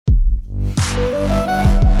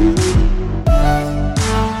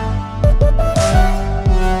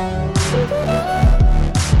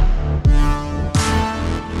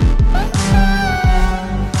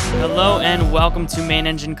welcome to Main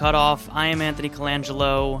Engine Cutoff. I am Anthony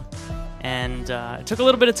Colangelo, and I took a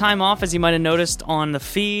little bit of time off, as you might have noticed on the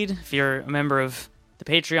feed. If you're a member of the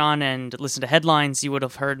Patreon and listen to headlines, you would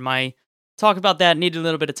have heard my talk about that. Needed a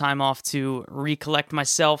little bit of time off to recollect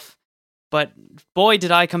myself, but boy,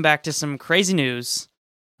 did I come back to some crazy news.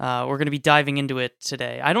 We're going to be diving into it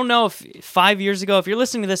today. I don't know if 5 years ago, if you're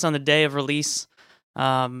listening to this on the day of release,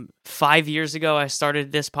 5 years ago I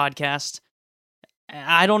started this podcast.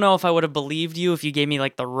 I don't know if I would have believed you if you gave me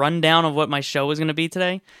like the rundown of what my show was going to be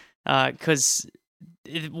today, because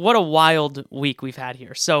what a wild week we've had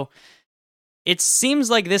here. So it seems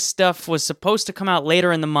like this stuff was supposed to come out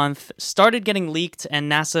later in the month, started getting leaked, and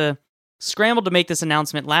NASA scrambled to make this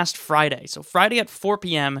announcement last Friday. So Friday at 4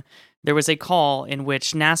 p.m., there was a call in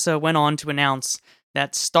which NASA went on to announce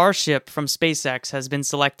that Starship from SpaceX has been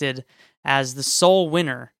selected as the sole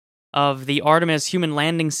winner of the Artemis Human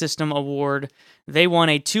Landing System Award. They won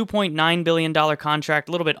a $2.9 billion contract,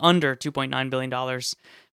 a little bit under $2.9 billion.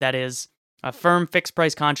 That is a firm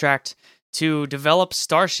fixed-price contract to develop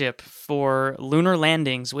Starship for lunar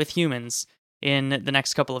landings with humans in the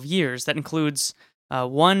next couple of years. That includes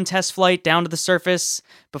one test flight down to the surface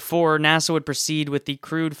before NASA would proceed with the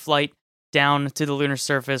crewed flight down to the lunar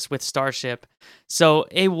surface with Starship. So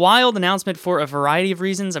a wild announcement for a variety of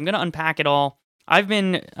reasons. I'm going to unpack it all. I've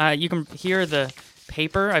been, you can hear the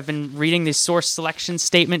paper. I've been reading the source selection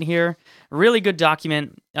statement here. A really good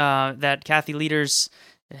document that Kathy Leaders,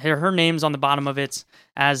 her name's on the bottom of it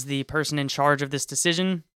as the person in charge of this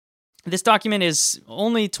decision. This document is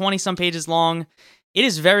only 20-some pages long. It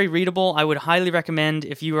is very readable. I would highly recommend,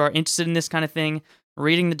 if you are interested in this kind of thing,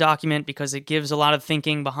 reading the document, because it gives a lot of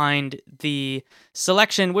thinking behind the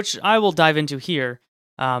selection, which I will dive into here.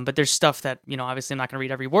 But there's stuff that, obviously I'm not going to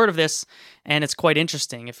read every word of this, and it's quite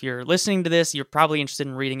interesting. If you're listening to this, you're probably interested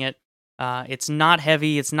in reading it. It's not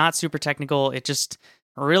heavy. It's not super technical. It's just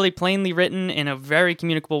really plainly written in a very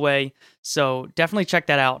communicable way. So definitely check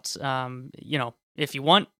that out. If you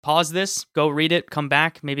want, pause this, go read it, come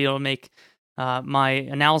back. Maybe it'll make my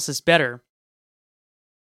analysis better.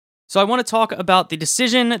 So I want to talk about the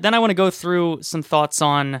decision. Then I want to go through some thoughts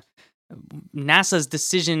on NASA's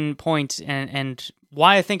decision point and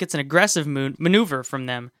why I think it's an aggressive maneuver from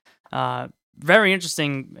them. Very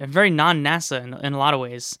interesting and very non-NASA in a lot of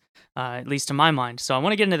ways, at least to my mind. So I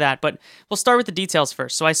want to get into that, but we'll start with the details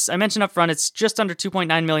first. So I mentioned up front, it's just under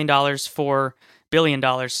 $2.9 billion for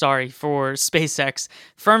SpaceX.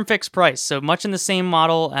 Firm fixed price, so much in the same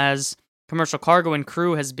model as commercial cargo and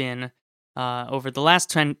crew has been over the last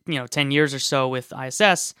 10 years or so with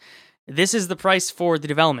ISS. This is the price for the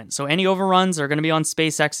development. So any overruns are going to be on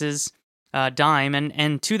SpaceX's dime.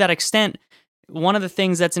 And to that extent, one of the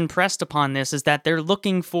things that's impressed upon this is that they're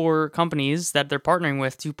looking for companies that they're partnering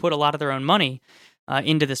with to put a lot of their own money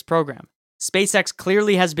into this program. SpaceX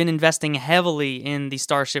clearly has been investing heavily in the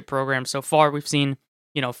Starship program so far. We've seen,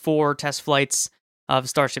 4 test flights of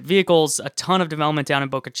Starship vehicles, a ton of development down in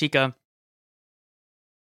Boca Chica.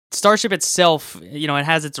 Starship itself, it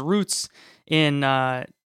has its roots in a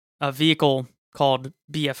vehicle called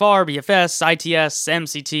BFR, BFS, ITS,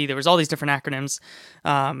 MCT. There was all these different acronyms.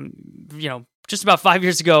 Just about 5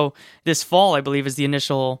 years ago, this fall, I believe, is the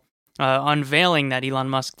initial unveiling that Elon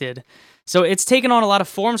Musk did. So it's taken on a lot of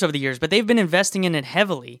forms over the years, but they've been investing in it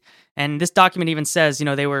heavily. And this document even says,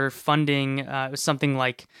 they were funding something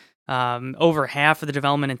like over half of the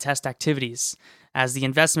development and test activities as the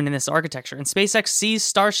investment in this architecture. And SpaceX sees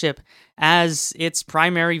Starship as its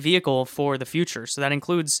primary vehicle for the future. So that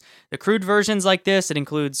includes the crewed versions like this. It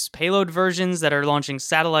includes payload versions that are launching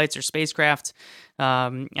satellites or spacecraft.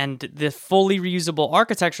 And the fully reusable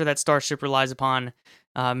architecture that Starship relies upon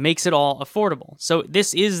makes it all affordable. So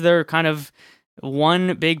this is their kind of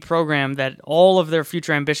one big program that all of their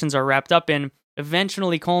future ambitions are wrapped up in,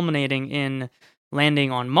 eventually culminating in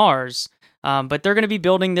landing on Mars. But they're going to be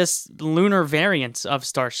building this lunar variant of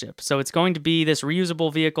Starship. So it's going to be this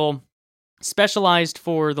reusable vehicle specialized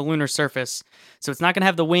for the lunar surface. So it's not going to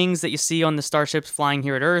have the wings that you see on the starships flying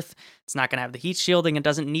here at Earth. It's not going to have the heat shielding. It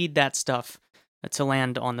doesn't need that stuff to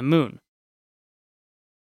land on the moon.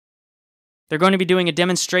 They're going to be doing a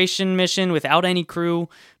demonstration mission without any crew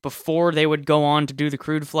before they would go on to do the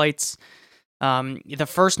crewed flights. The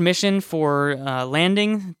first mission for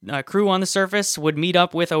landing crew on the surface would meet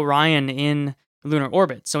up with Orion in lunar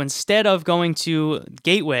orbit. So instead of going to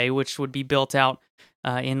Gateway, which would be built out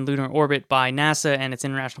in lunar orbit by NASA and its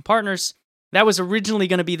international partners, that was originally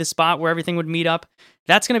going to be the spot where everything would meet up.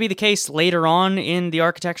 That's going to be the case later on in the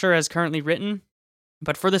architecture as currently written.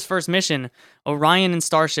 But for this first mission, Orion and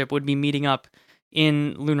Starship would be meeting up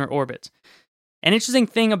in lunar orbit. An interesting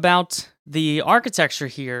thing about the architecture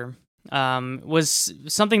here was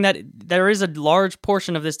something that there is a large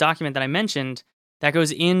portion of this document that I mentioned that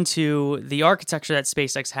goes into the architecture that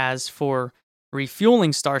SpaceX has for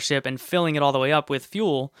refueling Starship and filling it all the way up with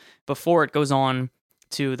fuel before it goes on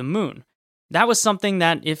to the moon. That was something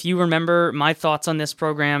that, if you remember my thoughts on this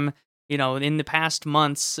program, in the past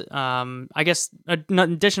months, I guess an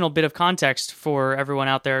additional bit of context for everyone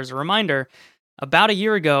out there as a reminder, about a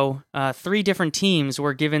year ago, 3 different teams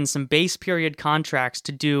were given some base period contracts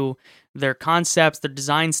to do their concepts, their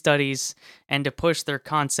design studies, and to push their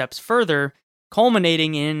concepts further,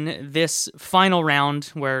 culminating in this final round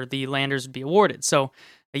where the landers would be awarded. So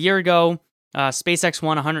a year ago, SpaceX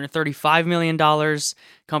won $135 million.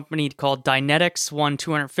 Company called Dynetics won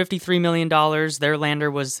 $253 million. Their lander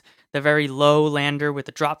was the very low lander with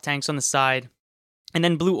the drop tanks on the side. And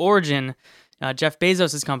then Blue Origin, Jeff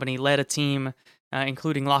Bezos' company, led a team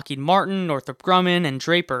including Lockheed Martin, Northrop Grumman, and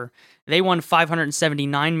Draper. They won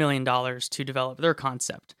 $579 million to develop their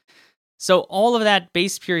concept. So all of that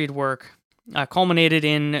base period work culminated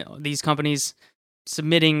in these companies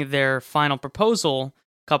submitting their final proposal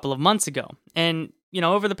a couple of months ago. And,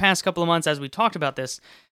 over the past couple of months, as we talked about this,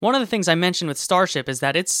 one of the things I mentioned with Starship is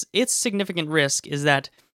that its significant risk is that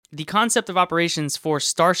the concept of operations for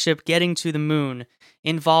Starship getting to the moon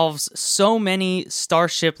involves so many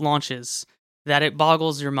Starship launches that it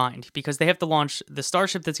boggles your mind, because they have to launch the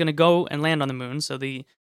Starship that's going to go and land on the moon, so the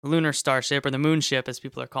lunar Starship, or the moonship as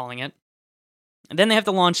people are calling it. And then they have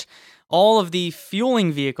to launch all of the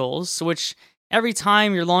fueling vehicles, which every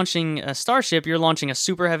time you're launching a Starship, you're launching a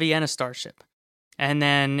Super Heavy and a Starship. And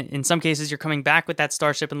then in some cases, you're coming back with that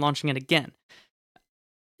Starship and launching it again.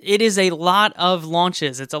 It is a lot of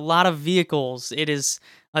launches. It's a lot of vehicles. It is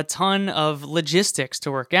a ton of logistics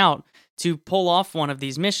to work out to pull off one of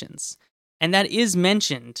these missions. And that is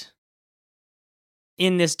mentioned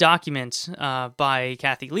in this document by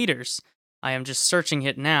Kathy Leaders. I am just searching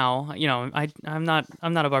it now. I'm not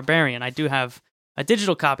a barbarian. I do have a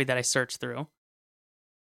digital copy that I searched through.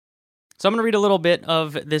 So I'm going to read a little bit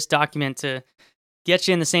of this document to get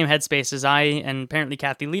you in the same headspace as I and apparently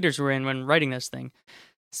Kathy Leaders were in when writing this thing.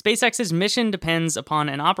 SpaceX's mission depends upon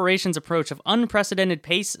an operations approach of unprecedented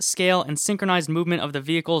pace, scale, and synchronized movement of the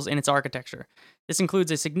vehicles in its architecture. This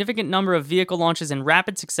includes a significant number of vehicle launches in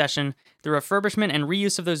rapid succession, the refurbishment and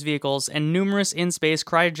reuse of those vehicles, and numerous in-space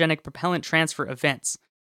cryogenic propellant transfer events.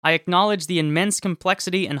 I acknowledge the immense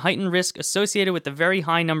complexity and heightened risk associated with the very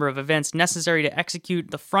high number of events necessary to execute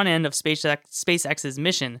the front end of SpaceX's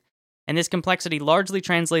mission, and this complexity largely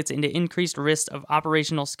translates into increased risk of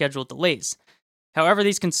operational schedule delays. However,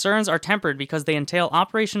 these concerns are tempered because they entail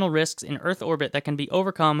operational risks in Earth orbit that can be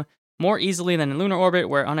overcome more easily than in lunar orbit,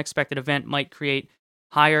 where unexpected event might create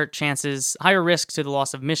higher risk to the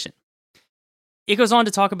loss of mission. It goes on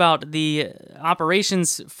to talk about the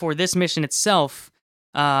operations for this mission itself.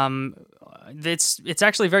 It's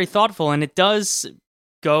actually very thoughtful, and it does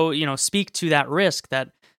go, speak to that risk that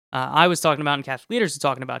I was talking about and Kathy Leaders is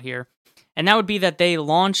talking about here. And that would be that they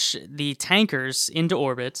launch the tankers into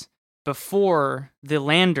orbit before the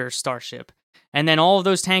lander Starship. And then all of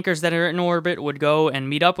those tankers that are in orbit would go and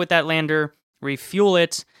meet up with that lander, refuel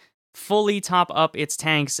it, fully top up its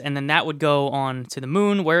tanks, and then that would go on to the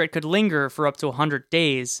moon, where it could linger for up to 100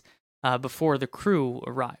 days before the crew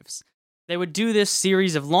arrives. They would do this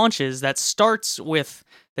series of launches that starts with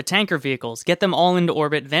the tanker vehicles, get them all into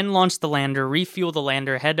orbit, then launch the lander, refuel the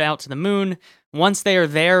lander, head out to the moon. Once they are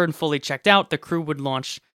there and fully checked out, the crew would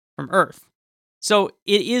launch from Earth. So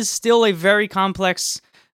it is still a very complex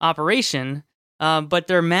operation, but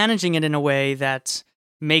they're managing it in a way that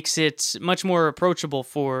makes it much more approachable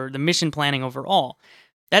for the mission planning overall.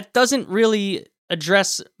 That doesn't really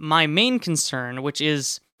address my main concern, which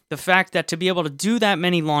is the fact that to be able to do that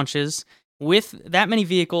many launches with that many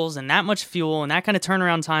vehicles and that much fuel and that kind of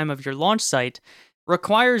turnaround time of your launch site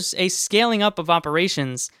requires a scaling up of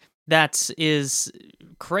operations that is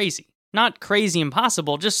crazy. Not crazy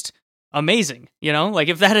impossible, just amazing, Like,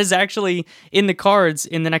 if that is actually in the cards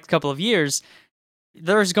in the next couple of years,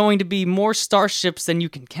 there's going to be more starships than you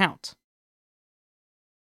can count.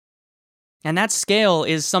 And that scale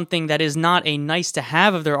is something that is not a nice to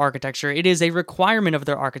have of their architecture. It is a requirement of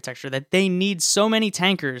their architecture that they need so many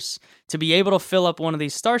tankers to be able to fill up one of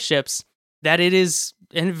these starships that it is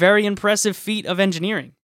a very impressive feat of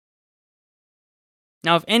engineering.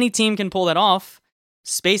 Now, if any team can pull that off,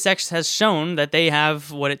 SpaceX has shown that they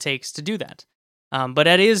have what it takes to do that. But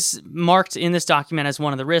that is marked in this document as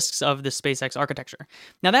one of the risks of the SpaceX architecture.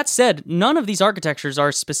 Now, that said, none of these architectures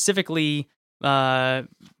are specifically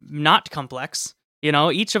not complex.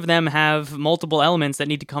 Each of them have multiple elements that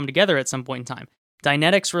need to come together at some point in time.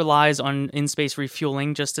 Dynetics relies on in-space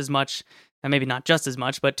refueling just as much, and maybe not just as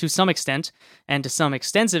much, but to some extent, and to some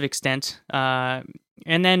extensive extent. And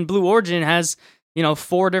then Blue Origin has,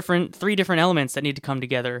 three different elements that need to come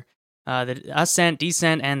together: the ascent,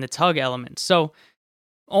 descent, and the tug element. So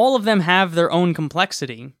all of them have their own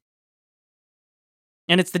complexity,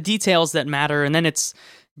 and it's the details that matter. And then it's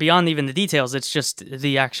beyond even the details; it's just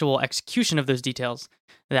the actual execution of those details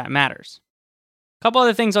that matters. A couple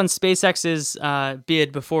other things on SpaceX's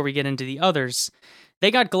bid before we get into the others.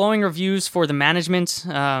 They got glowing reviews for the management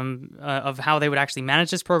of how they would actually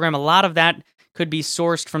manage this program. A lot of that could be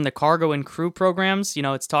sourced from the cargo and crew programs.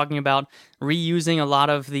 It's talking about reusing a lot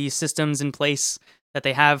of the systems in place that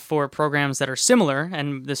they have for programs that are similar,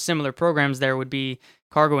 and the similar programs there would be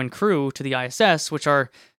cargo and crew to the ISS, which are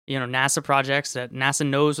NASA projects that NASA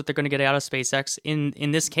knows what they're going to get out of SpaceX.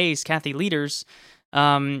 In this case, Kathy Leaders,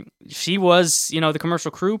 she was, the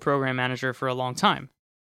commercial crew program manager for a long time.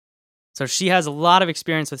 So she has a lot of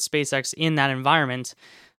experience with SpaceX in that environment,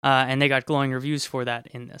 and they got glowing reviews for that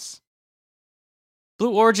in this.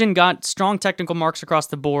 Blue Origin got strong technical marks across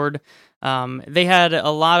the board. They had a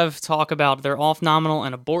lot of talk about their off-nominal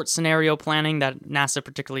and abort scenario planning that NASA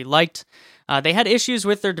particularly liked. They had issues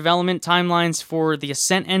with their development timelines for the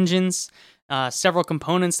Ascent engines, several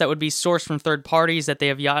components that would be sourced from third parties that they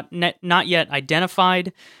have not yet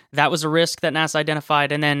identified. That was a risk that NASA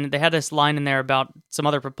identified. And then they had this line in there about some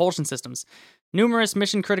other propulsion systems. Numerous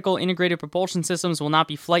mission-critical integrated propulsion systems will not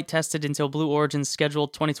be flight tested until Blue Origin's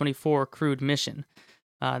scheduled 2024 crewed mission.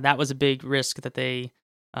 That was a big risk that they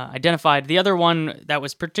identified. The other one that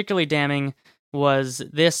was particularly damning was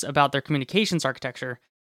this about their communications architecture.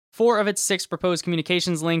 4 of its 6 proposed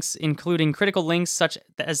communications links, including critical links such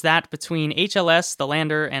as that between HLS, the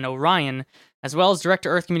lander, and Orion, as well as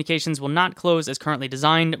direct-to-Earth communications, will not close as currently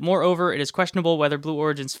designed. Moreover, it is questionable whether Blue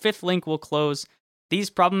Origin's 5th link will close. These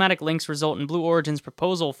problematic links result in Blue Origin's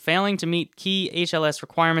proposal failing to meet key HLS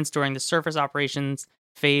requirements during the surface operations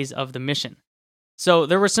phase of the mission. So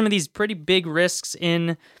there were some of these pretty big risks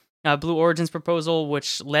in Blue Origin's proposal,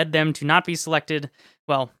 which led them to not be selected.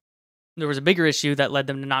 Well, there was a bigger issue that led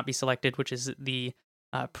them to not be selected, which is the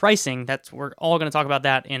pricing. We're all going to talk about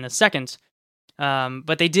that in a second.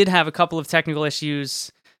 But they did have a couple of technical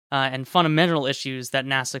issues and fundamental issues that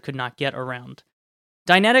NASA could not get around.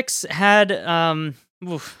 Dynetics had,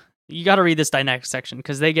 you got to read this Dynetics section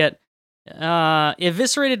because they get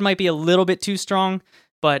eviscerated might be a little bit too strong,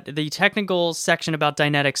 but the technical section about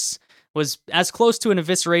Dynetics was as close to an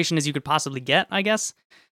evisceration as you could possibly get, I guess.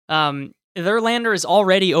 Their lander is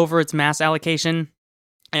already over its mass allocation,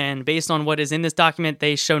 and based on what is in this document,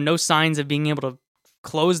 they show no signs of being able to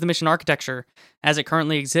close the mission architecture as it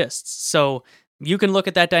currently exists. So you can look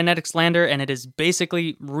at that Dynetics lander, and it is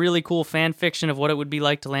basically really cool fan fiction of what it would be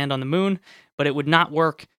like to land on the moon, but it would not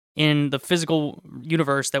work in the physical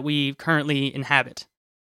universe that we currently inhabit.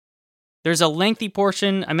 There's a lengthy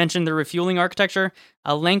portion, I mentioned the refueling architecture,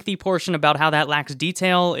 a lengthy portion about how that lacks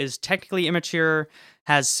detail, is technically immature,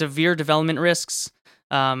 has severe development risks.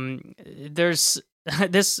 There's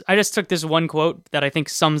this. I just took this one quote that I think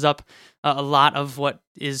sums up a lot of what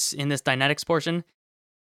is in this Dynetics portion.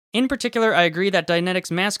 In particular, I agree that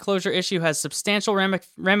Dynetics' mass closure issue has substantial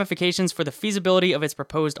ramifications for the feasibility of its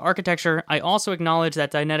proposed architecture. I also acknowledge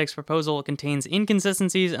that Dynetics' proposal contains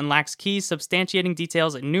inconsistencies and lacks key substantiating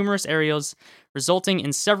details in numerous areas, resulting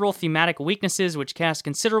in several thematic weaknesses which cast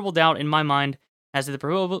considerable doubt in my mind as to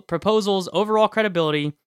the proposal's overall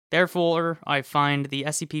credibility. Therefore, I find the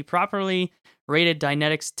SCP properly rated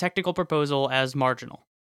Dynetics' technical proposal as marginal.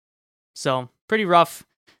 So, pretty rough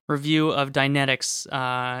review of Dynetics'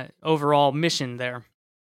 overall mission there.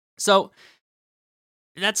 So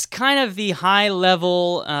that's kind of the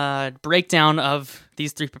high-level breakdown of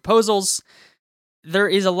these 3 proposals. There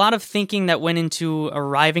is a lot of thinking that went into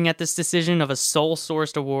arriving at this decision of a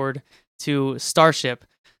sole-sourced award to Starship.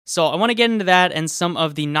 So I want to get into that and some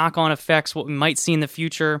of the knock-on effects, what we might see in the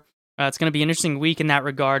future. It's going to be an interesting week in that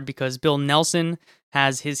regard because Bill Nelson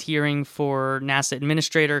has his hearing for NASA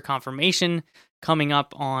Administrator confirmation coming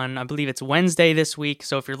up on, I believe it's Wednesday this week.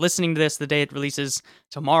 So if you're listening to this the day it releases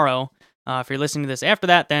tomorrow, if you're listening to this after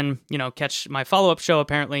that, then, catch my follow-up show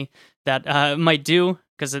apparently that might do,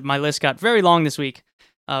 because my list got very long this week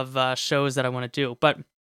of shows that I want to do. But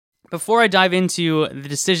before I dive into the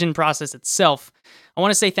decision process itself, I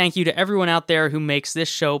want to say thank you to everyone out there who makes this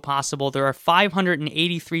show possible. There are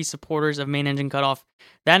 583 supporters of Main Engine Cutoff.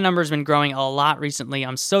 That number has been growing a lot recently.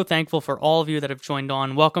 I'm so thankful for all of you that have joined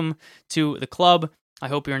on. Welcome to the club. I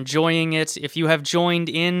hope you're enjoying it. If you have joined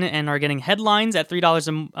in and are getting headlines at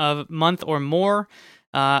 $3 a month or more,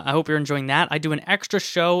 I hope you're enjoying that. I do an extra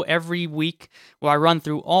show every week where I run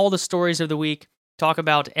through all the stories of the week, talk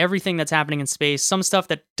about everything that's happening in space, some stuff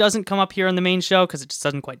that doesn't come up here on the main show because it just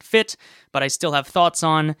doesn't quite fit, but I still have thoughts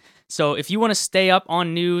on. So if you want to stay up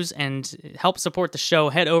on news and help support the show,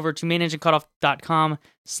 head over to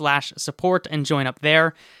mainenginecutoff.com/support and join up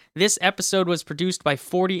there. This episode was produced by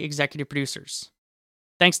 40 executive producers.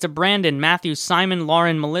 Thanks to Brandon, Matthew, Simon,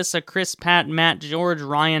 Lauren, Melissa, Chris, Pat, Matt, George,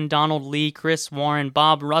 Ryan, Donald, Lee, Chris, Warren,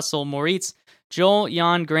 Bob, Russell, Moritz, Joel,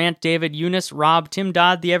 Jan, Grant, David, Eunice, Rob, Tim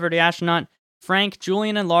Dodd, the Everyday Astronaut, Frank,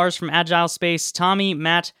 Julian and Lars from Agile Space, Tommy,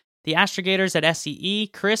 Matt, the Astrogators at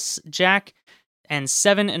SEE, Chris, Jack, and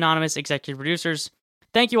 7 anonymous executive producers.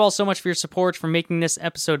 Thank you all so much for your support for making this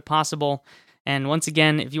episode possible. And once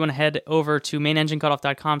again, if you want to head over to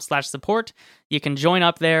mainenginecutoff.com/support, you can join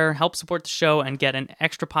up there, help support the show, and get an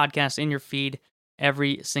extra podcast in your feed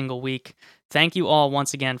every single week. Thank you all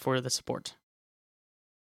once again for the support.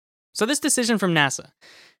 So this decision from NASA,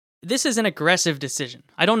 this is an aggressive decision.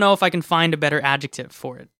 I don't know if I can find a better adjective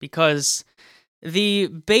for it, because the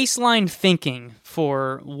baseline thinking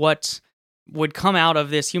for what would come out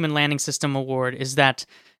of this Human Landing System award is that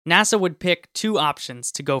NASA would pick 2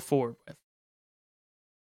 options to go forward with.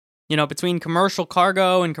 Between commercial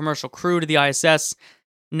cargo and commercial crew to the ISS,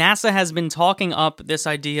 NASA has been talking up this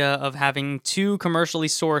idea of having 2 commercially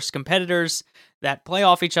sourced competitors that play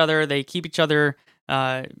off each other. They keep each other,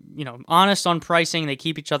 honest on pricing. They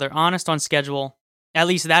keep each other honest on schedule. At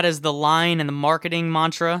least that is the line and the marketing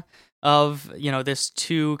mantra of, this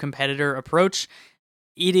 2 competitor approach.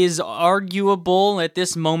 It is arguable at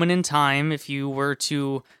this moment in time, if you were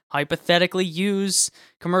to hypothetically use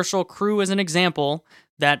commercial crew as an example,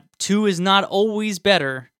 that 2 is not always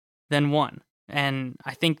better than 1. And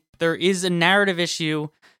I think there is a narrative issue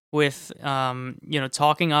with,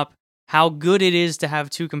 talking up how good it is to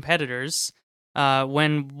have 2 competitors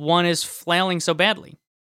when one is flailing so badly.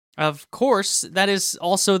 Of course, that is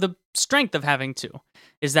also the strength of having 2,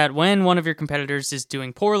 is that when one of your competitors is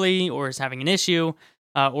doing poorly or is having an issue,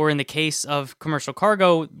 or in the case of commercial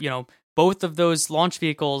cargo, both of those launch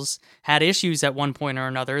vehicles had issues at one point or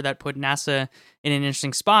another that put NASA in an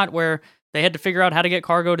interesting spot where they had to figure out how to get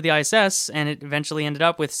cargo to the ISS, and it eventually ended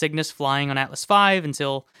up with Cygnus flying on Atlas V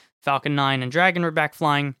until Falcon 9 and Dragon were back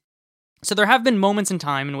flying. So there have been moments in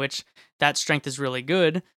time in which that strength is really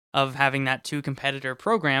good of having that 2-competitor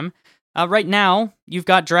program. Right now, you've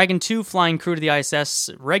got Dragon 2 flying crew to the ISS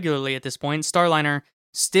regularly at this point. Starliner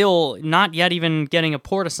still not yet even getting a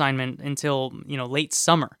port assignment until, late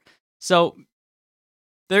summer. So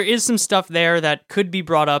there is some stuff there that could be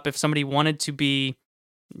brought up if somebody wanted to be,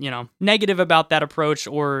 negative about that approach,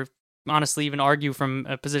 or honestly even argue from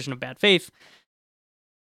a position of bad faith.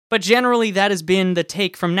 But generally, that has been the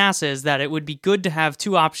take from NASA, is that it would be good to have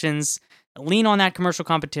 2 options, lean on that commercial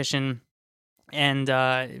competition, and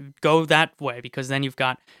go that way, because then you've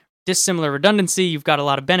got dissimilar redundancy, you've got a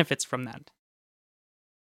lot of benefits from that.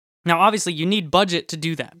 Now, obviously, you need budget to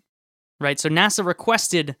do that, right? So NASA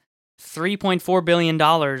requested $3.4 billion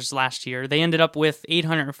last year. They ended up with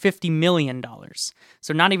 $850 million.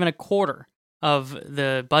 So not even a quarter of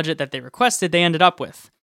the budget that they requested they ended up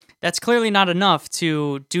with. That's clearly not enough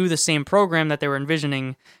to do the same program that they were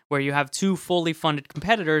envisioning, where you have 2 fully funded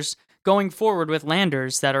competitors going forward with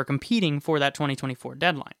landers that are competing for that 2024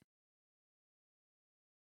 deadline.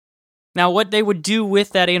 Now, what they would do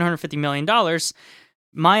with that $850 million,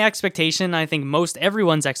 my expectation, I think most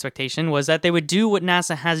everyone's expectation, was that they would do what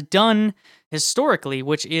NASA has done historically,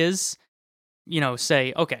 which is,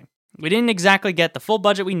 say, okay, we didn't exactly get the full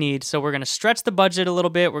budget we need, so we're going to stretch the budget a little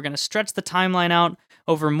bit, we're going to stretch the timeline out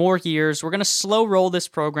over more years, we're going to slow roll this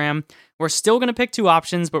program, we're still going to pick 2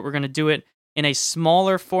 options, but we're going to do it in a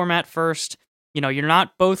smaller format first. You're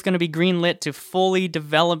not both going to be greenlit to fully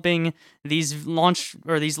developing these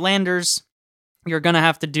landers. You're going to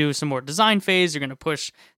have to do some more design phase. You're going to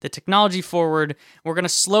push the technology forward. We're going to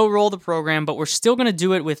slow roll the program, but we're still going to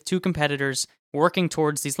do it with 2 competitors working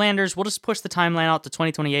towards these landers. We'll just push the timeline out to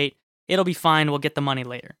 2028. It'll be fine. We'll get the money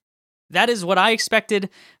later. That is what I expected.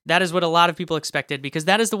 That is what a lot of people expected, because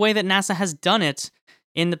that is the way that NASA has done it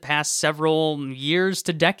in the past several years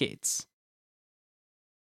to decades.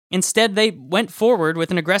 Instead, they went forward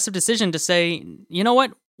with an aggressive decision to say, you know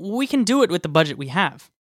what? We can do it with the budget we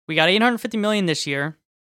have. We got $850 million this year.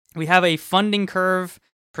 We have a funding curve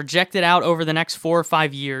projected out over the next 4 or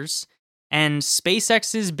 5 years, and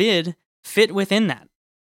SpaceX's bid fit within that.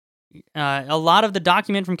 A lot of the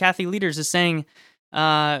document from Kathy Leaders is saying,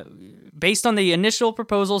 based on the initial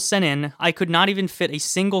proposals sent in, I could not even fit a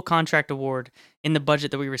single contract award in the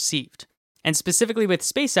budget that we received. And specifically with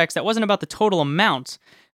SpaceX, that wasn't about the total amount,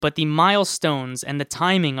 but the milestones and the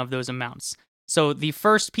timing of those amounts. So the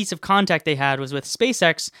first piece of contact they had was with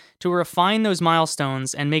SpaceX to refine those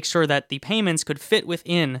milestones and make sure that the payments could fit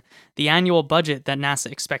within the annual budget that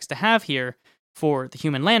NASA expects to have here for the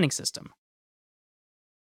human landing system.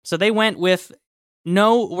 So they went with,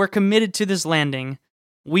 no, we're committed to this landing.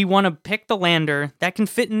 We want to pick the lander that can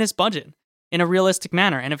fit in this budget in a realistic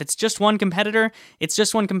manner. And if it's just one competitor, it's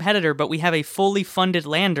just one competitor, but we have a fully funded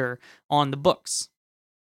lander on the books.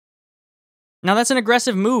 Now, that's an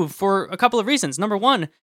aggressive move for a couple of reasons. Number one,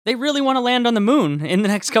 they really want to land on the moon in the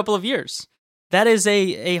next couple of years. That is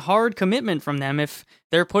a hard commitment from them if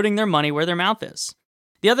they're putting their money where their mouth is.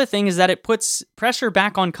 The other thing is that it puts pressure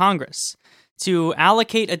back on Congress to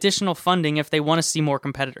allocate additional funding if they want to see more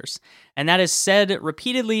competitors. And that is said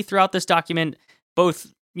repeatedly throughout this document,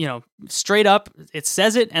 both, straight up, it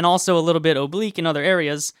says it, and also a little bit oblique in other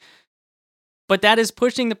areas. But that is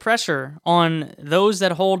pushing the pressure on those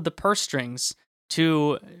that hold the purse strings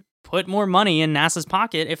to put more money in NASA's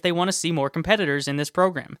pocket if they want to see more competitors in this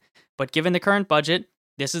program. But given the current budget,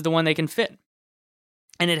 this is the one they can fit.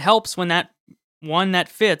 And it helps when that one that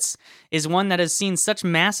fits is one that has seen such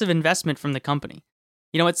massive investment from the company.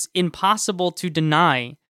 It's impossible to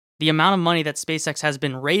deny the amount of money that SpaceX has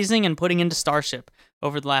been raising and putting into Starship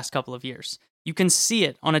over the last couple of years. You can see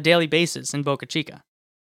it on a daily basis in Boca Chica.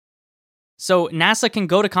 So NASA can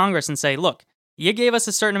go to Congress and say, look, you gave us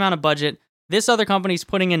a certain amount of budget. This other company's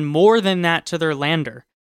putting in more than that to their lander.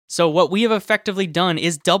 So what we have effectively done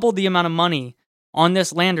is double the amount of money on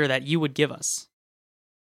this lander that you would give us.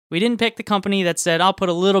 We didn't pick the company that said, I'll put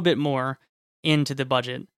a little bit more into the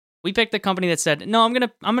budget. We picked the company that said, no, I'm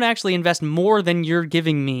gonna actually invest more than you're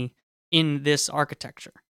giving me in this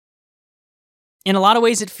architecture. In a lot of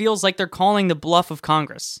ways, it feels like they're calling the bluff of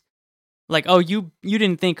Congress. Like, oh, you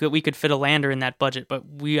didn't think that we could fit a lander in that budget, but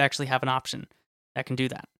we actually have an option that can do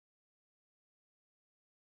that.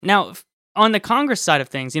 Now, on the Congress side of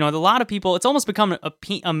things, a lot of people, it's almost become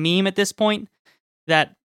a meme at this point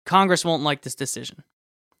that Congress won't like this decision.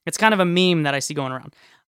 It's kind of a meme that I see going around.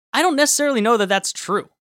 I don't necessarily know that that's true.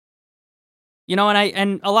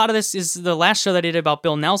 And a lot of this is the last show that I did about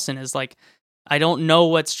Bill Nelson is like, I don't know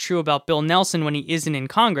what's true about Bill Nelson when he isn't in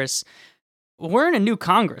Congress. We're in a new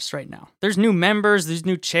Congress right now. There's new members, there's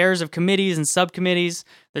new chairs of committees and subcommittees,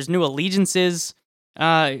 there's new allegiances.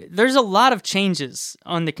 There's a lot of changes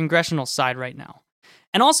on the congressional side right now.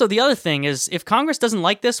 And also the other thing is, if Congress doesn't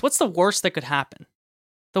like this, what's the worst that could happen?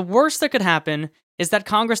 The worst that could happen is that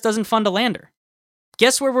Congress doesn't fund a lander.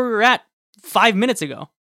 Guess where we were at 5 minutes ago?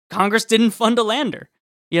 Congress didn't fund a lander.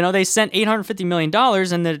 They sent $850 million,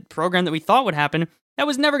 and the program that we thought would happen, that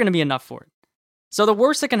was never going to be enough for it. So the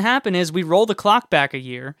worst that can happen is we roll the clock back a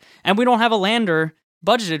year, and we don't have a lander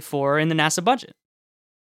budgeted for in the NASA budget.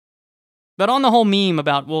 But on the whole meme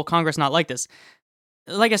about, will Congress not like this?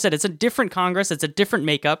 Like I said, it's a different Congress, it's a different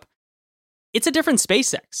makeup, it's a different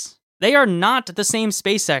SpaceX. They are not the same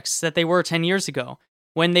SpaceX that they were 10 years ago,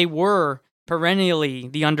 when they were perennially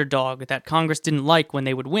the underdog that Congress didn't like when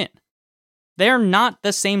they would win. They are not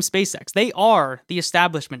the same SpaceX. They are the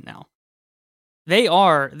establishment now. They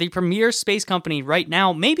are the premier space company right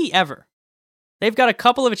now, maybe ever. They've got a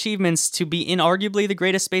couple of achievements to be inarguably the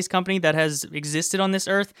greatest space company that has existed on this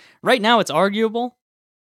Earth. Right now, it's arguable.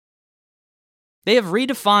 They have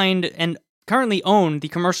redefined and currently own the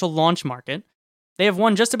commercial launch market. They have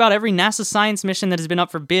won just about every NASA science mission that has been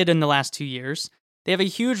up for bid in the last 2 years. They have a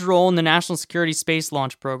huge role in the National Security Space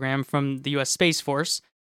Launch Program from the U.S. Space Force.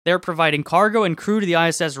 They're providing cargo and crew to the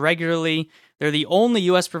ISS regularly. They're the only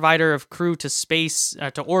U.S. provider of crew to space,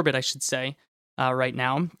 to orbit, I should say, right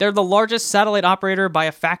now. They're the largest satellite operator by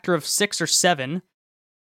a factor of 6 or 7.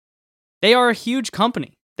 They are a huge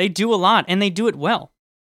company. They do a lot, and they do it well.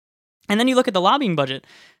 And then you look at the lobbying budget.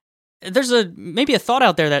 There's maybe a thought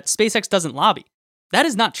out there that SpaceX doesn't lobby. That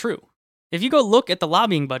is not true. If you go look at the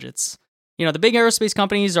lobbying budgets, the big aerospace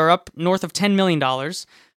companies are up north of $10 million.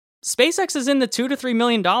 SpaceX is in the $2 to $3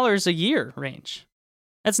 million a year range.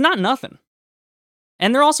 That's not nothing.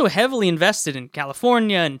 And they're also heavily invested in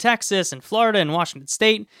California and Texas and Florida and Washington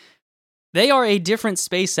State. They are a different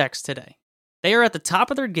SpaceX today. They are at the top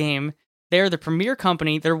of their game. They are the premier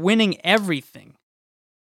company. They're winning everything.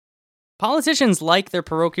 Politicians like their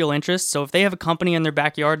parochial interests, so if they have a company in their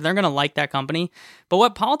backyard, they're going to like that company. But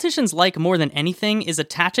what politicians like more than anything is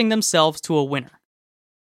attaching themselves to a winner.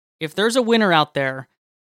 If there's a winner out there,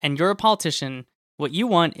 and you're a politician, what you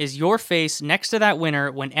want is your face next to that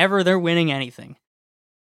winner whenever they're winning anything.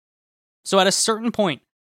 So at a certain point,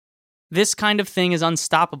 this kind of thing is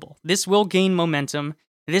unstoppable. This will gain momentum.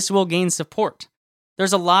 This will gain support.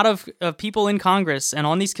 There's a lot of people in Congress and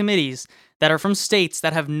on these committees that are from states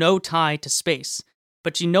that have no tie to space.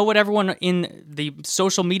 But you know what everyone in the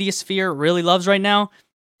social media sphere really loves right now?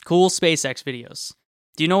 Cool SpaceX videos.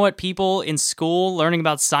 Do you know what people in school learning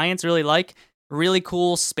about science really like? Really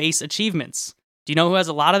cool space achievements. Do you know who has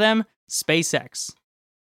a lot of them? SpaceX.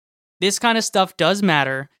 This kind of stuff does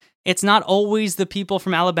matter. It's not always the people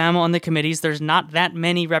from Alabama on the committees. There's not that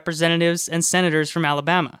many representatives and senators from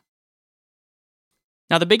Alabama.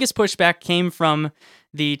 Now, the biggest pushback came from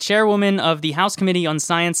the chairwoman of the House Committee on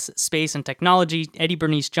Science, Space, and Technology, Eddie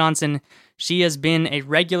Bernice Johnson. She has been a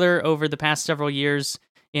regular over the past several years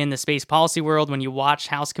in the space policy world. When you watch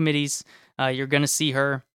House committees, you're going to see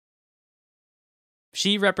her.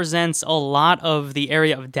 She represents a lot of the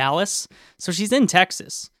area of Dallas, so she's in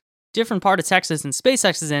Texas. Different part of Texas than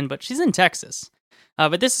SpaceX is in, but she's in Texas.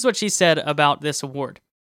 But this is what she said about this award.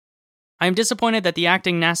 I am disappointed that the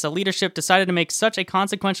acting NASA leadership decided to make such a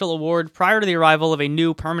consequential award prior to the arrival of a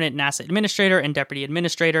new permanent NASA administrator and deputy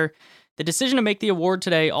administrator. The decision to make the award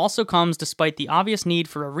today also comes despite the obvious need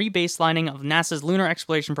for a rebaselining of NASA's lunar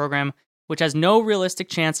exploration program, which has no realistic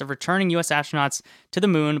chance of returning U.S. astronauts to the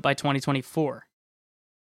moon by 2024.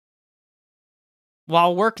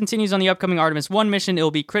 While work continues on the upcoming Artemis 1 mission, it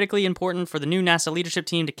will be critically important for the new NASA leadership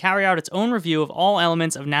team to carry out its own review of all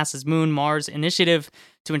elements of NASA's Moon-Mars initiative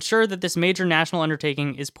to ensure that this major national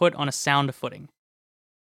undertaking is put on a sound footing.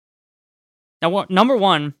 Now, number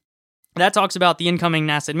one, that talks about the incoming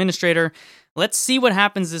NASA administrator. Let's see what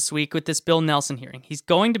happens this week with this Bill Nelson hearing. He's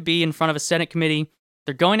going to be in front of a Senate committee.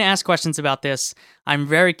 They're going to ask questions about this. I'm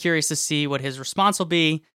very curious to see what his response will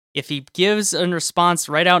be. If he gives a response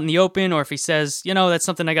right out in the open, or if he says, that's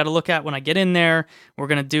something I got to look at when I get in there. We're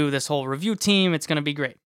going to do this whole review team. It's going to be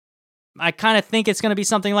great. I kind of think it's going to be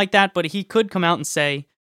something like that, but he could come out and say,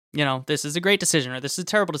 this is a great decision or this is a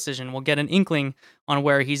terrible decision. We'll get an inkling on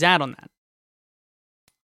where he's at on that.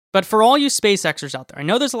 But for all you SpaceXers out there, I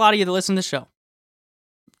know there's a lot of you that listen to the show.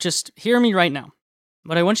 Just hear me right now.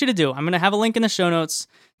 What I want you to do, I'm going to have a link in the show notes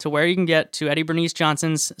to where you can get to Eddie Bernice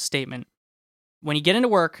Johnson's statement. When you get into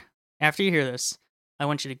work, after you hear this, I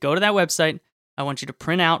want you to go to that website, I want you to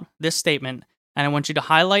print out this statement, and I want you to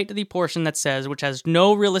highlight the portion that says, which has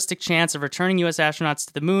no realistic chance of returning U.S. astronauts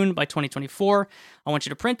to the moon by 2024. I want you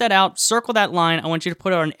to print that out, circle that line, I want you to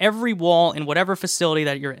put it on every wall in whatever facility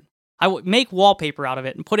that you're in. I would make wallpaper out of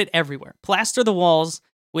it and put it everywhere. Plaster the walls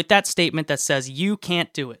with that statement that says, you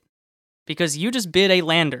can't do it. Because you just bid a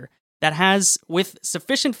lander that has, with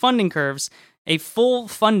sufficient funding curves, a full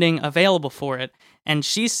funding available for it, and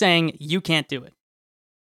she's saying you can't do it.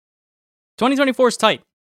 2024 is tight.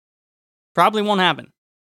 Probably won't happen.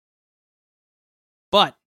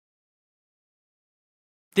 But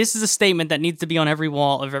this is a statement that needs to be on every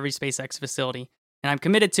wall of every SpaceX facility, and I'm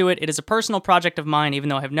committed to it. It is a personal project of mine, even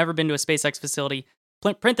though I have never been to a SpaceX facility.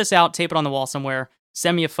 Print this out, tape it on the wall somewhere,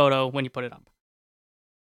 send me a photo when you put it up.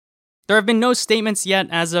 There have been no statements yet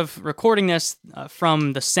as of recording this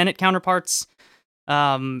from the Senate counterparts.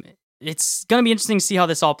 It's going to be interesting to see how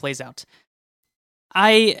this all plays out.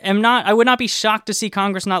 I would not be shocked to see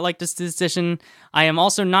Congress not like this decision. I am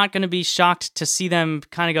also not going to be shocked to see them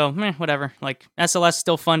kind of go, whatever. Like, SLS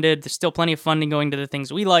still funded. There's still plenty of funding going to the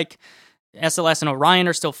things we like. SLS and Orion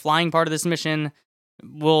are still flying part of this mission.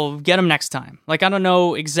 We'll get them next time. Like, I don't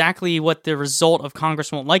know exactly what the result of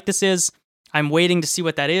Congress won't like this is. I'm waiting to see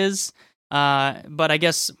what that is, but I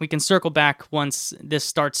guess we can circle back once this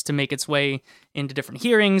starts to make its way into different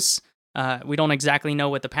hearings. We don't exactly know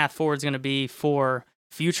what the path forward is going to be for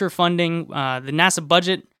future funding. The NASA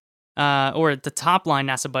budget, or the top line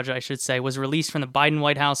NASA budget, I should say, was released from the Biden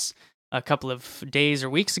White House a couple of days or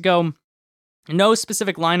weeks ago. No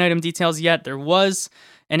specific line item details yet. There was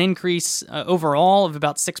an increase overall of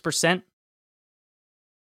about 6%.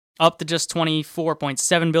 Up to just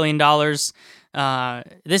 $24.7 billion.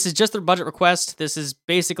 This is just their budget request. This is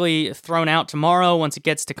basically thrown out tomorrow once it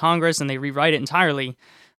gets to Congress and they rewrite it entirely.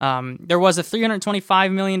 There was a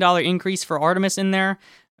 $325 million increase for Artemis in there.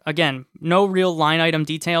 Again, no real line item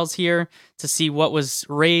details here to see what was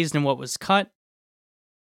raised and what was cut.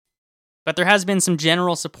 But there has been some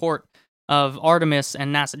general support of Artemis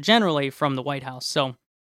and NASA generally from the White House. So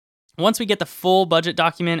once we get the full budget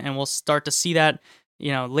document, and we'll start to see that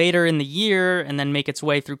later in the year and then make its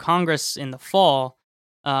way through Congress in the fall,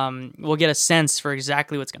 we'll get a sense for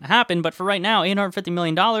exactly what's going to happen. But for right now, $850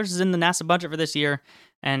 million is in the NASA budget for this year,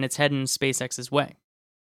 and it's heading SpaceX's way.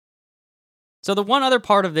 So the one other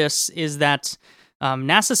part of this is that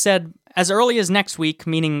NASA said as early as next week,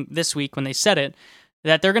 meaning this week when they said it,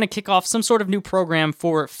 that they're going to kick off some sort of new program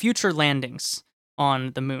for future landings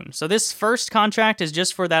on the moon. So this first contract is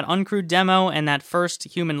just for that uncrewed demo and that first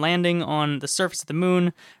human landing on the surface of the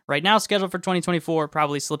moon. Right now scheduled for 2024,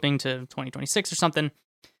 probably slipping to 2026 or something.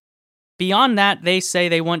 Beyond that, they say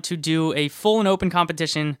they want to do a full and open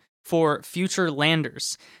competition for future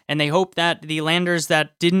landers. And they hope that the landers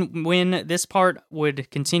that didn't win this part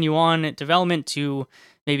would continue on at development to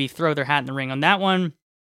maybe throw their hat in the ring on that one,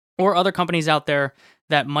 or other companies out there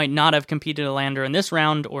that might not have competed a lander in this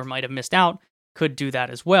round or might have missed out could do that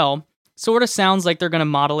as well. Sort of sounds like they're going to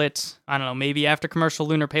model it, I don't know, maybe after Commercial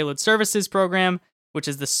Lunar Payload Services program, which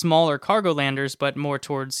is the smaller cargo landers, but more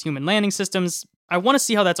towards human landing systems. I want to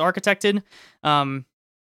see how that's architected.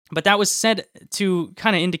 But that was said to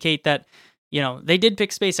kind of indicate that, they did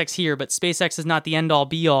pick SpaceX here, but SpaceX is not the end-all,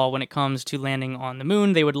 be-all when it comes to landing on the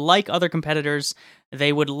moon. They would like other competitors.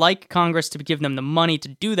 They would like Congress to give them the money to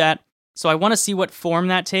do that. So I want to see what form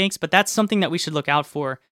that takes, but that's something that we should look out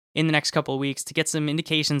for in the next couple of weeks to get some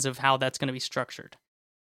indications of how that's going to be structured.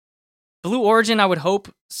 Blue Origin, I would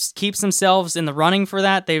hope, keeps themselves in the running for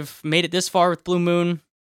that. They've made it this far with Blue Moon,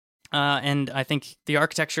 and I think the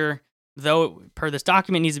architecture, though per this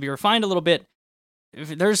document, needs to be refined a little bit.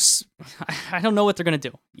 I don't know what they're going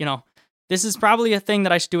to do. This is probably a thing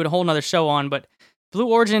that I should do a whole nother show on, but Blue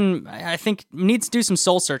Origin, I think, needs to do some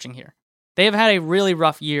soul searching here. They have had a really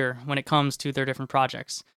rough year when it comes to their different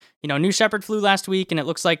projects. New Shepard flew last week, and it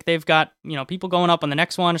looks like they've got, people going up on the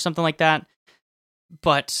next one or something like that.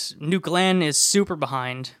 But New Glenn is super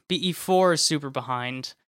behind. BE-4 is super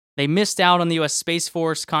behind. They missed out on the U.S. Space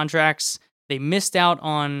Force contracts. They missed out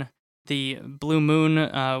on the Blue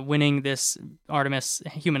Moon winning this Artemis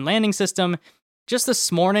human landing system. Just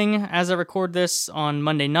this morning, as I record this on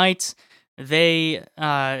Monday night, it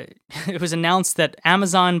was announced that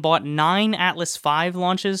Amazon bought 9 Atlas V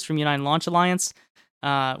launches from United Launch Alliance,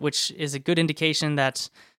 which is a good indication that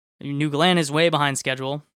New Glenn is way behind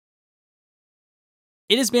schedule.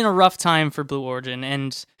 It has been a rough time for Blue Origin,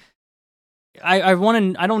 and I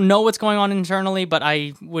don't know what's going on internally, but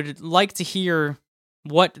I would like to hear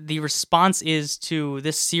what the response is to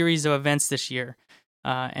this series of events this year,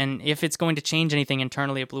 and if it's going to change anything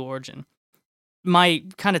internally at Blue Origin. My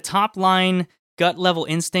kind of top line gut level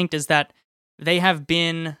instinct is that they have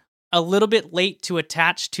been a little bit late to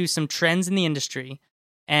attach to some trends in the industry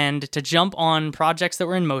and to jump on projects that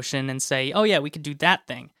were in motion and say, oh yeah, we could do that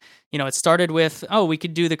thing. It started with, we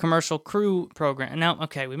could do the commercial crew program. Now,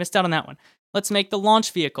 okay, we missed out on that one. Let's make the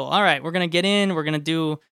launch vehicle. All right, we're going to get in, we're going to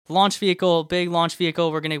do the launch vehicle, big launch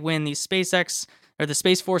vehicle. We're going to win the SpaceX or the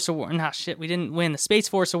Space Force Award. We didn't win the Space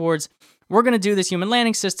Force Awards. We're going to do this human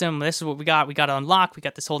landing system. This is what we got. We got to unlock. We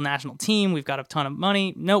got this whole national team. We've got a ton of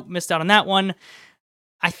money. Nope, missed out on that one.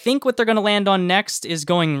 I think what they're going to land on next is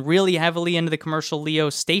going really heavily into the commercial LEO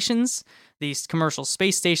stations, these commercial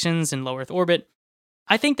space stations in low Earth orbit.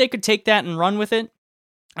 I think they could take that and run with it.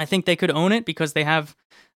 I think they could own it because they have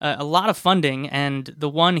a lot of funding, and the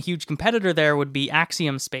one huge competitor there would be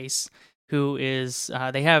Axiom Space, who is,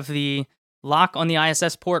 they have the lock on the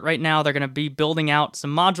ISS port right now. They're going to be building out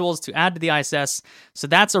some modules to add to the ISS, so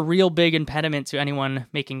that's a real big impediment to anyone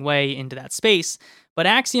making way into that space. But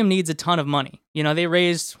Axiom needs a ton of money. They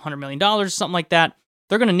raised $100 million, something like that.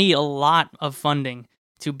 They're going to need a lot of funding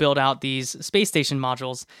to build out these space station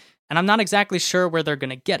modules, and I'm not exactly sure where they're going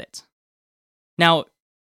to get it. Now,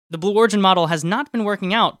 the Blue Origin model has not been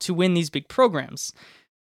working out to win these big programs.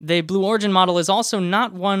 The Blue Origin model is also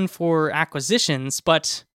not one for acquisitions,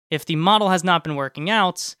 but if the model has not been working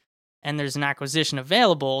out and there's an acquisition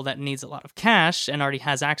available that needs a lot of cash and already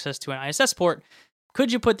has access to an ISS port,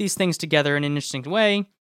 could you put these things together in an interesting way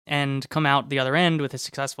and come out the other end with a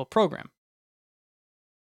successful program?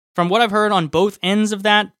 From what I've heard on both ends of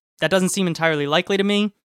that doesn't seem entirely likely to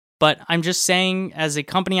me. But I'm just saying, as a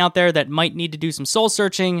company out there that might need to do some soul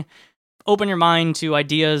searching, open your mind to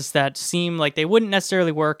ideas that seem like they wouldn't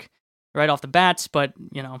necessarily work right off the bat. But,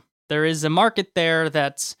 there is a market there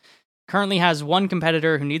that currently has one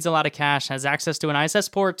competitor who needs a lot of cash, has access to an ISS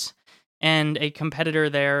port, and a competitor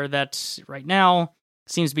there that right now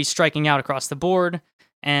seems to be striking out across the board.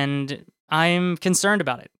 And I'm concerned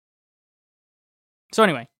about it. So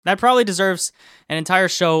anyway, that probably deserves an entire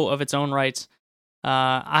show of its own right.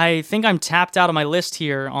 I think I'm tapped out of my list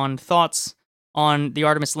here on thoughts on the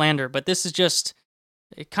Artemis lander, but this is just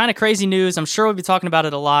kind of crazy news. I'm sure we'll be talking about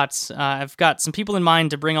it a lot. I've got some people in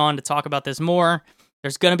mind to bring on to talk about this more.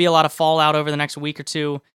 There's going to be a lot of fallout over the next week or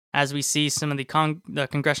two as we see some of the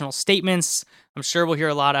congressional statements. I'm sure we'll hear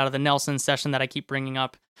a lot out of the Nelson session that I keep bringing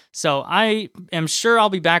up. So I am sure I'll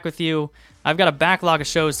be back with you. I've got a backlog of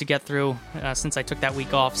shows to get through since I took that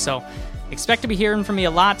week off. So expect to be hearing from me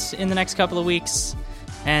a lot in the next couple of weeks.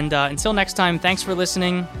 And until next time, thanks for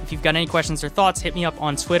listening. If you've got any questions or thoughts, hit me up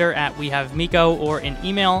on Twitter at WeHaveMiko or in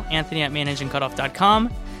email, anthony@manageandcutoff.com.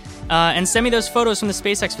 And send me those photos from the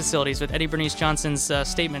SpaceX facilities with Eddie Bernice Johnson's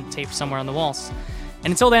statement taped somewhere on the walls.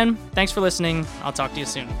 And until then, thanks for listening. I'll talk to you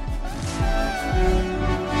soon.